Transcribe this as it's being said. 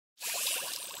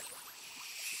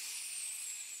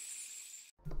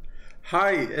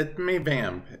Hi, it's me,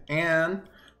 Vamp, and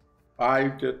I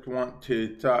just want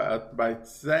to start out by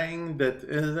saying that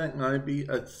isn't going to be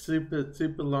a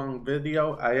super long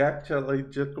video. I actually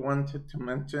just wanted to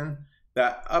mention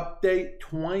that update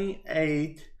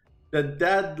 28, the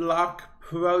Deadlock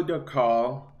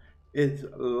Protocol, is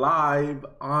live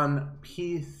on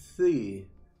PC.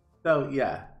 So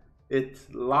yeah,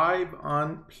 it's live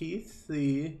on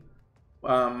PC.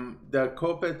 The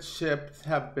corporate ships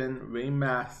have been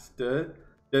remastered.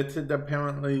 This is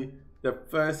apparently the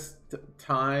first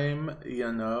time,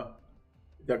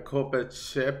 the corporate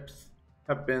ships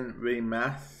have been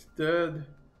remastered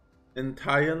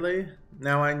entirely.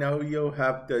 Now I know you'll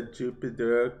have the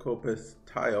Jupiter Corpus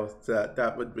tile set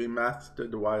that was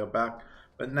remastered a while back,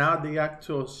 but now the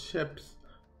actual ships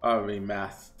are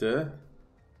remastered.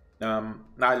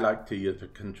 I like to use a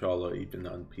controller even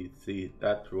on PC.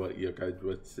 That's what you guys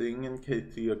were seeing, in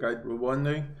case you guys were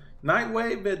wondering.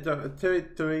 Nightwave Series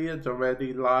 3 is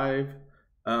already live,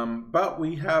 but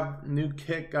we have new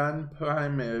kit gun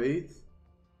primaries.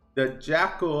 The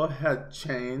Jackal had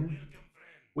changed.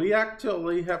 We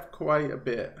actually have quite a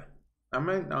bit. I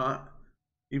might not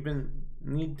even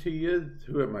need to use,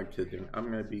 who am I kidding? I'm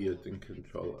going to be using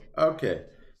controller. Okay,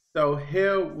 so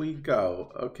here we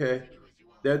go, okay.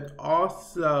 There's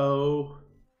also,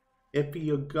 if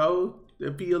you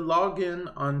log in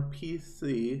on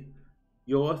PC,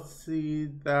 you'll see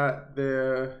that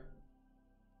there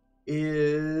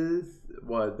is,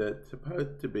 what is it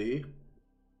supposed to be?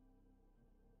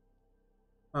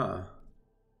 Did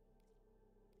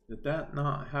that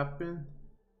not happen?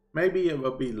 Maybe it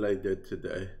will be later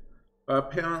today. But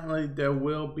apparently there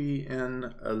will be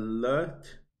an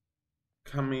alert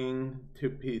coming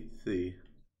to PC.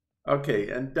 Okay,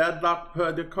 and Deadlock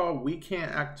Protocol, we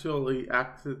can't actually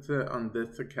access it on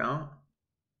this account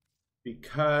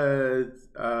because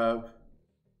of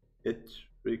its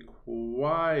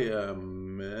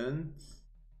requirements.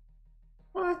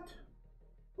 What?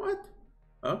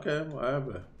 Okay,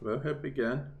 whatever. We'll hit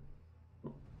begin.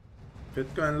 If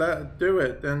it's gonna let us do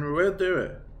it, then we'll do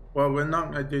it. Well, we're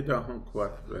not gonna do the home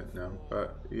quest right now,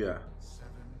 but yeah.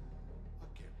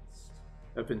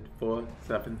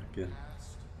 7-4-7 again.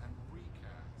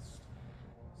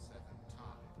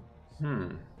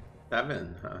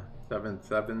 7, huh?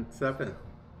 7-7-7.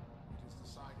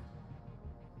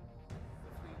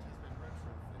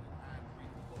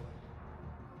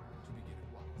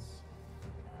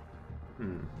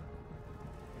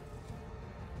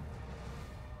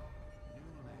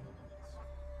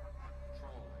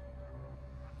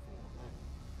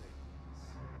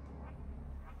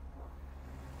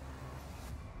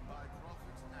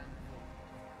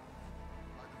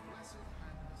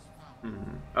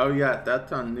 Oh yeah,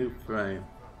 that's a new frame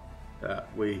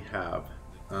that we have.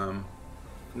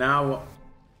 Now,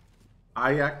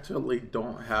 I actually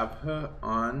don't have her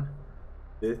on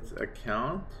this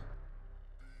account.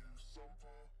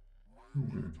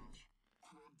 People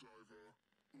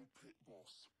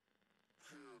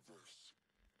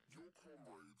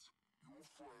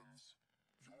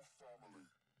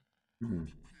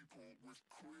with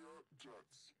clear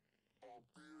debts are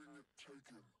being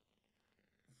taken,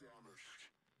 vanished.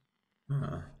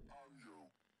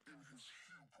 Anyo, in his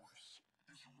hubris,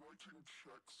 is writing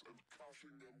checks and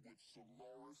cashing them with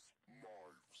Solaris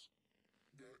lives.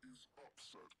 There is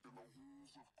upset in the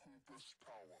halls of Corpus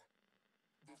Power.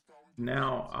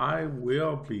 Now, I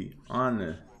will be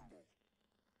honest.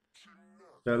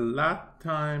 The last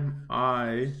time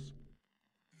I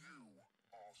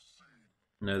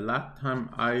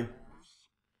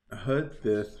heard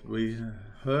this, we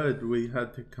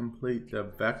had to complete the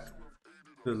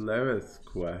Vexillarius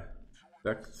quest.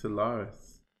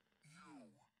 Vexillarius.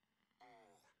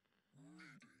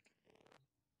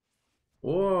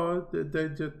 Or did they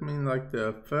just mean like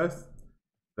the first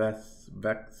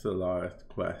Vexillarius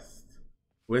quest?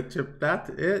 Which, if that's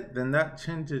it, then that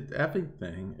changes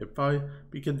everything.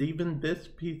 Because even this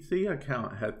PC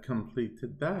account had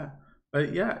completed that.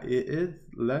 But yeah, it is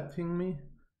letting me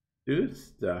do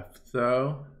stuff,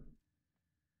 so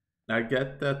I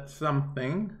guess that's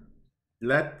something.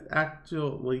 Let's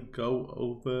actually go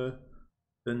over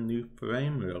the new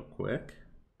frame real quick.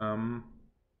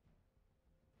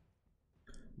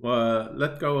 Well,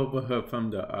 let's go over her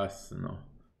from the arsenal.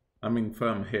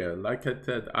 From here. Like I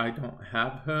said, I don't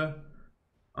have her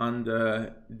on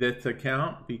this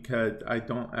account because I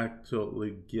don't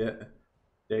actually get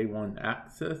day one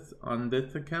access on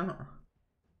this account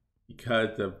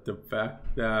because of the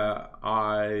fact that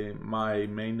my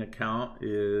main account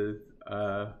is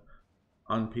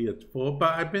on PS4,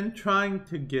 but I've been trying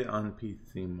to get on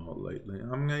PC more lately.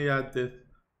 I'm gonna add this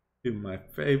to my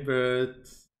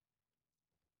favorites.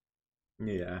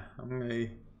 Yeah, I'm gonna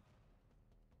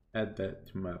add that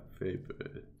to my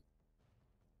favorite.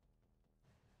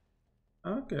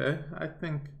 Okay, I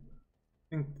think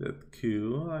that's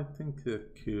cool. I think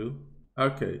that's cool.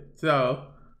 Okay, so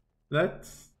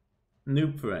let's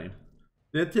new frame.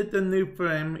 This is the new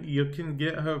frame. You can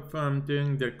get her from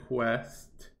doing the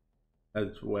quest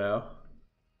as well.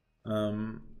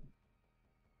 The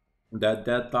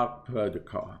Deadlock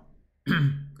Protocol.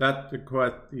 That's the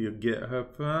quest you get her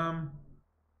from.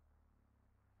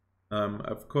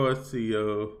 Of course,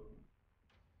 you'll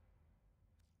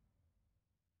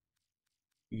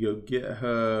get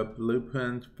her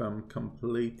blueprint from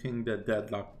completing the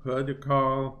Deadlock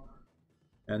Protocol,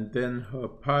 and then her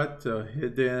parts are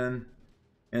hidden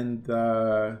in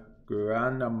the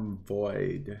Granum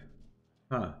Void.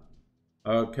 Huh.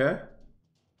 Okay.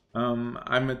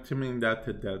 I'm assuming that's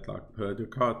a Deadlock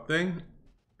Protocol thing.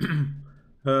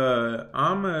 Her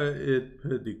armor is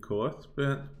pretty cool.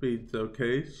 Sprint speed's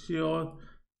okay. Shield,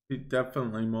 she's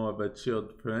definitely more of a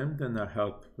shield frame than a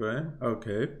health frame.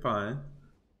 Okay, fine.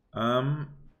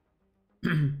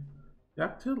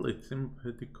 Actually seems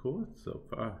pretty cool so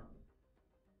far.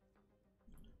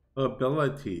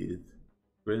 Abilities.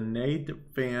 Grenade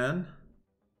fan.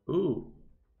 Ooh.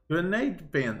 Grenade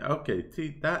fan. Okay,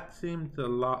 see, that seems a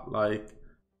lot like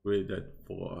rated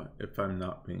 4, if I'm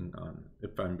being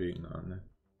honest.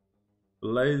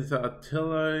 Blaze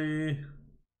artillery.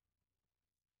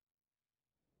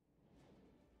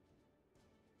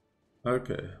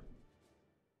 Okay.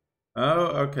 Oh,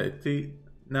 okay. See,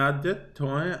 now this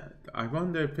toy, I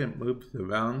wonder if it moves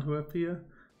around with you.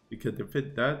 Because if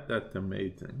it does, that's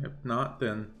amazing. If not,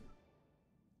 then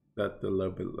that's a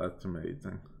little bit less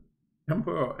amazing.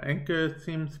 Temporal Anchor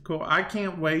seems cool. I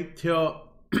can't wait till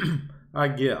I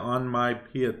get on my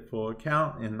PS4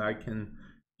 account and I can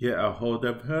get a hold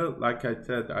of her. Like I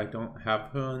said, I don't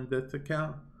have her on this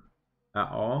account at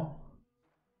all.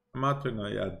 I'm also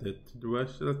going to add this to the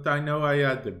wish list. I know I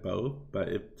added both, but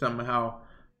if somehow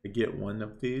I get one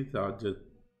of these, I'll just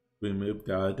remove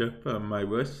the other from my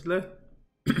wish list.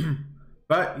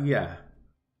 But yeah,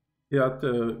 he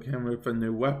also came with a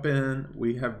new weapon.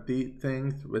 We have these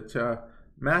things which are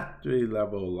mastery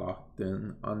level locked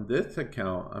in. On this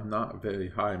account, I'm not very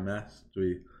high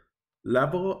mastery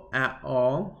level at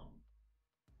all.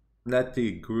 That's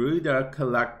the Gruda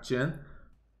collection.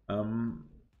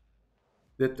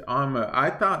 This armor, I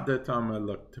thought this armor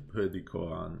looked pretty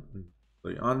cool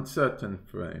on certain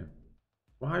frame.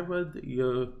 Why would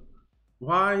you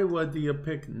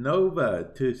pick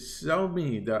Nova to show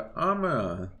me the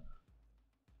armor?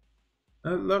 It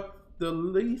looks the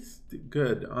least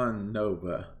good on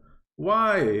Nova.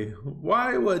 Why?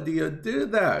 Why would you do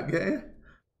that, okay?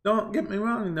 Don't get me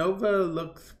wrong, Nova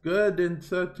looks good in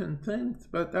certain things,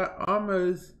 but that armor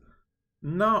is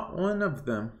not one of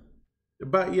them.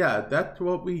 But yeah, that's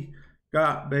what we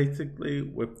got basically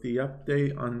with the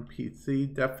update on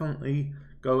PC. Definitely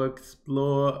go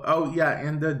explore. Oh yeah,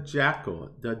 and the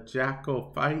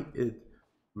Jackal fight is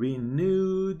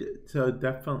renewed, so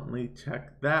definitely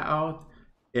check that out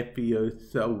if you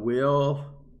so will.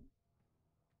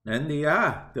 And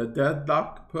yeah, the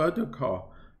Deadlock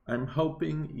Protocol. I'm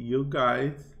hoping you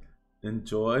guys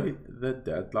enjoy the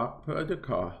Deadlock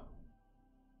Protocol.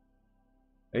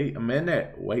 Wait a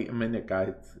minute,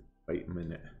 guys. Wait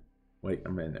a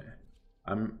minute.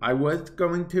 I was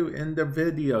going to end the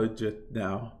video just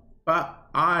now, but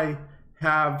I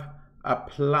have a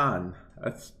plan,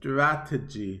 a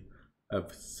strategy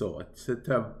of sorts. It's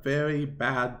a very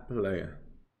bad plan.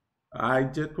 I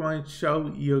just want to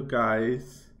show you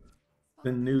guys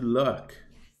the new look.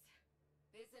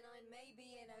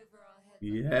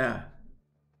 Yeah.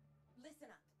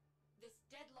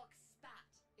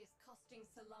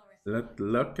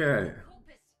 Look at it.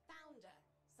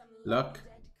 Look.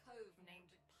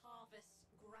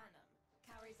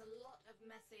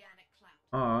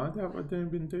 Oh, that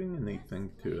wasn't even doing anything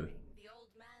to it.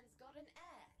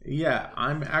 Yeah,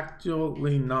 I'm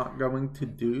actually not going to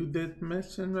do this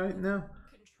mission right now.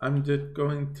 I'm just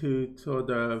going to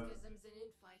sort of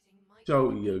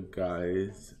show you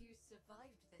guys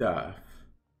stuff.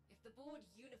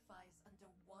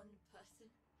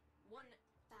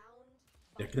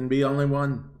 There can be only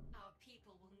one.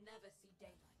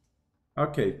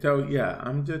 Okay, so yeah,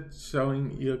 I'm just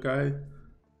showing you guys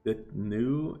the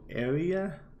new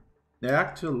area. It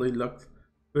actually looks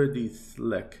pretty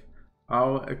slick.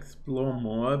 I'll explore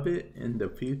more of it in the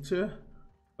future,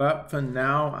 but for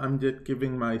now, I'm just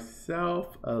giving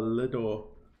myself a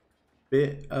little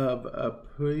bit of a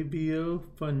preview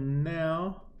for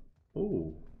now.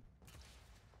 Ooh.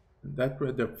 That's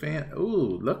where the fan,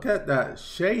 ooh, look at that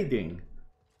shading.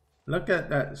 Look at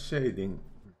that shading.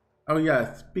 Oh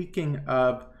yeah, speaking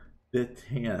of this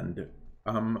hand,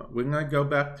 we're gonna go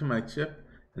back to my ship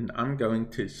and I'm going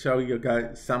to show you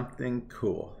guys something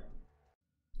cool.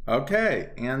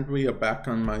 Okay, and we are back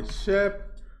on my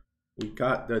ship. We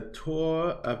got the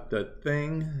tour of the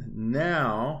thing.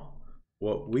 Now,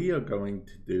 what we are going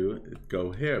to do is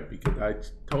go here because I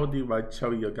told you I'd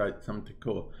show you guys something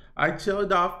cool. I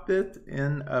showed off this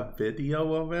in a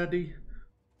video already,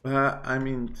 but I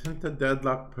mean, since the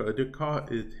Deadlock Protocol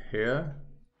is here,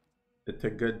 it's a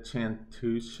good chance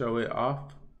to show it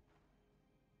off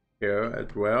here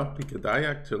as well because I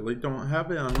actually don't have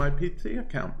it on my PC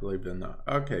account, believe it or not.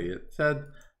 Okay, it said,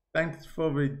 thanks for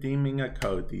redeeming a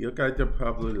code. You guys are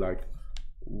probably like,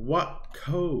 what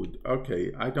code?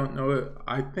 Okay, I don't know it.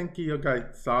 I think you guys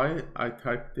saw it. I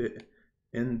typed it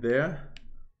in there.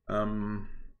 I'll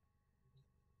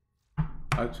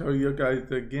show you guys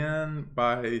again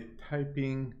by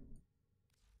typing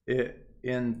it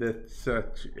in the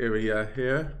search area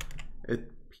here.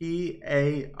 It's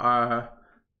PARVOS.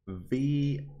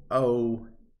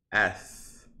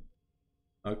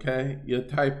 Okay, you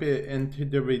type it into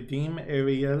the redeem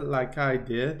area like I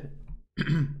did.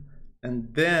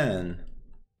 And then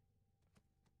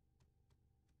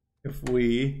if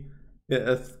we hit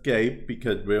escape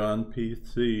because we're on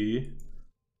PC,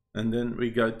 and then we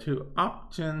go to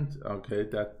options, okay,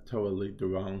 that's totally the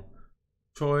wrong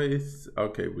choice.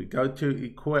 Okay, we go to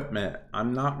equipment.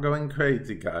 I'm not going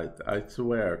crazy, guys, I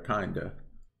swear, kind of.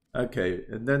 Okay,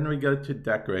 and then we go to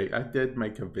decorate. I did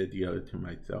make a video to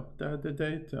myself the other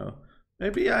day, so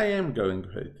maybe I am going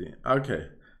crazy. Okay,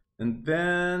 and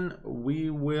then we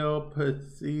will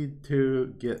proceed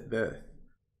to get this.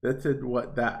 This is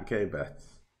what that gave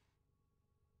us.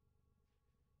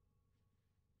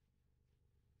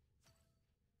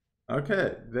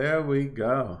 Okay, there we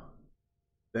go.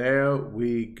 There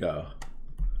we go.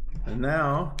 And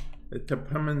now it's a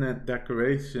permanent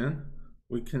decoration.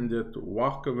 We can just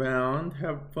walk around,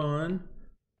 have fun,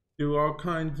 do all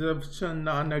kinds of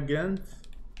shenanigans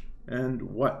and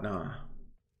whatnot.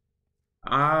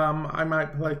 I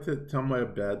might place it somewhere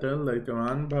better later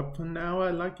on, but for now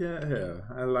I like it here.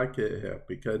 I like it here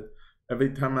because every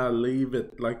time I leave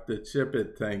it, like the ship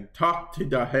is saying, talk to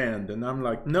the hand. And I'm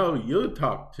like, no, you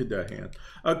talk to the hand.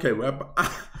 Okay, well,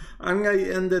 I'm going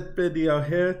to end this video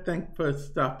here. Thanks for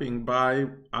stopping by.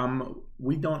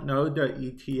 We don't know the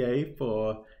ETA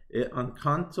for it on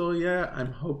console yet.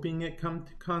 I'm hoping it comes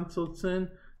to console soon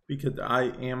because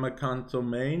I am a console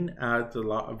main. As a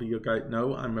lot of you guys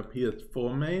know, I'm a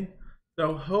PS4 main.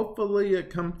 So hopefully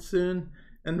it comes soon.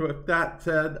 And with that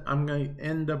said, I'm going to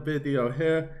end the video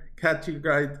here. Catch you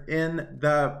guys in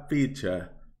the future.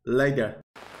 Later.